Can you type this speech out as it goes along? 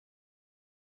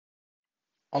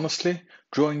Honestly,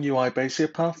 drawing UI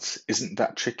Bezier paths isn't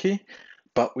that tricky,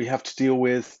 but we have to deal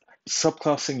with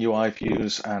subclassing UI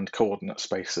views and coordinate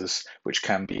spaces, which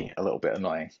can be a little bit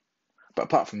annoying. But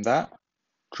apart from that,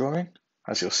 drawing,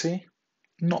 as you'll see,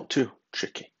 not too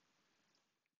tricky.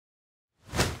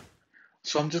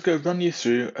 So I'm just going to run you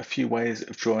through a few ways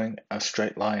of drawing a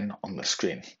straight line on the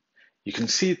screen. You can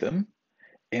see them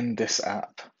in this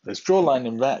app. There's draw line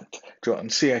in rect, draw it in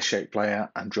CA shape layer,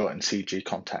 and draw it in CG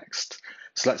context.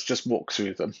 So let's just walk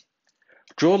through them.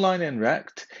 Draw line in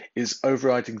rect is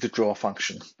overriding the draw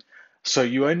function. So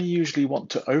you only usually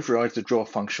want to override the draw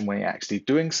function when you're actually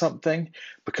doing something,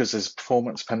 because there's a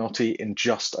performance penalty in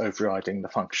just overriding the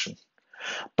function.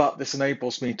 But this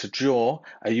enables me to draw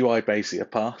a UI Bezier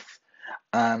path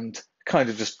and kind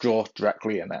of just draw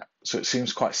directly in it. So it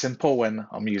seems quite simple when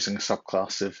I'm using a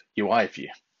subclass of UI view.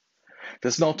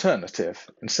 There's an alternative.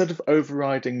 Instead of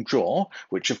overriding draw,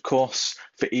 which of course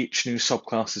for each new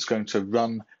subclass is going to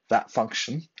run that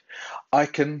function, I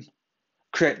can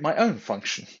create my own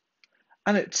function.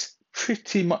 And it's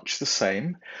pretty much the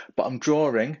same, but I'm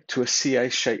drawing to a CA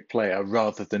shape layer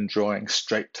rather than drawing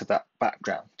straight to that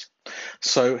background.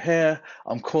 So here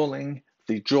I'm calling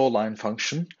the draw line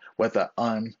function, whether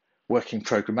I'm working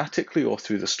programmatically or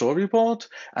through the storyboard,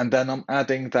 and then I'm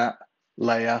adding that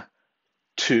layer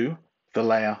to the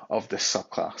layer of this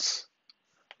subclass.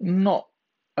 Not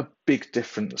a big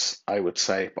difference, I would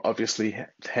say, but obviously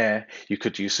here you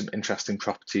could use some interesting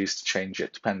properties to change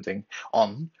it depending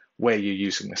on where you're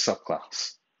using the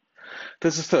subclass.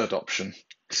 There's a third option,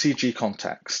 CG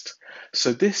context.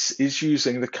 So this is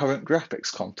using the current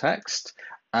graphics context,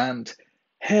 and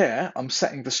here I'm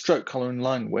setting the stroke color and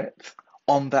line width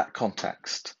on that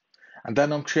context. And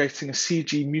then I'm creating a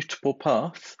CG mutable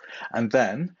path and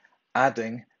then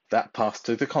adding that path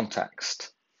to the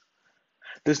context.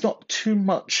 There's not too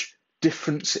much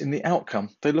difference in the outcome.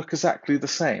 They look exactly the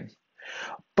same.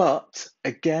 But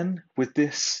again, with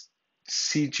this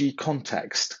CG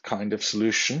context kind of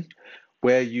solution,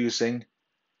 we're using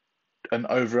an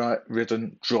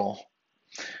overridden draw.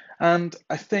 And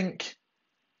I think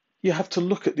you have to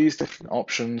look at these different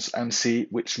options and see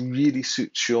which really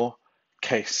suits your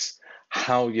case,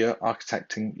 how you're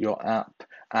architecting your app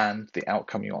and the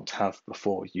outcome you want to have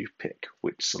before you pick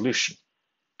which solution.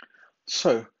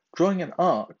 So drawing an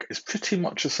arc is pretty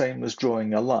much the same as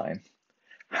drawing a line.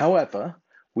 However,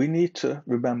 we need to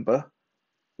remember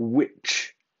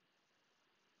which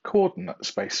coordinate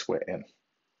space we're in.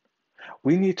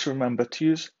 We need to remember to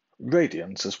use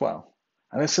radians as well.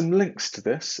 And there's some links to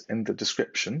this in the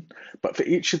description, but for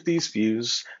each of these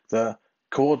views, the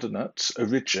coordinates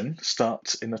origin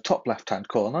starts in the top left-hand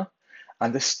corner,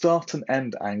 and the start and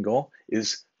end angle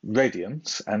is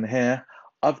radians. And here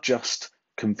I've just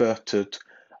converted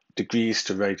degrees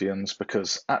to radians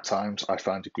because at times I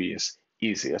find degrees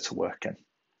easier to work in.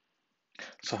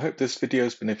 So I hope this video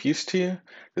has been of use to you.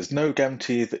 There's no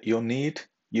guarantee that you'll need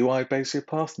UI Bezier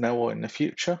path now or in the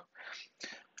future.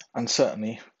 And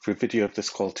certainly for a video of this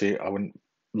quality, I wouldn't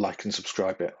like and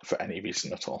subscribe it for any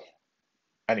reason at all.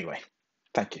 Anyway,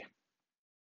 thank you.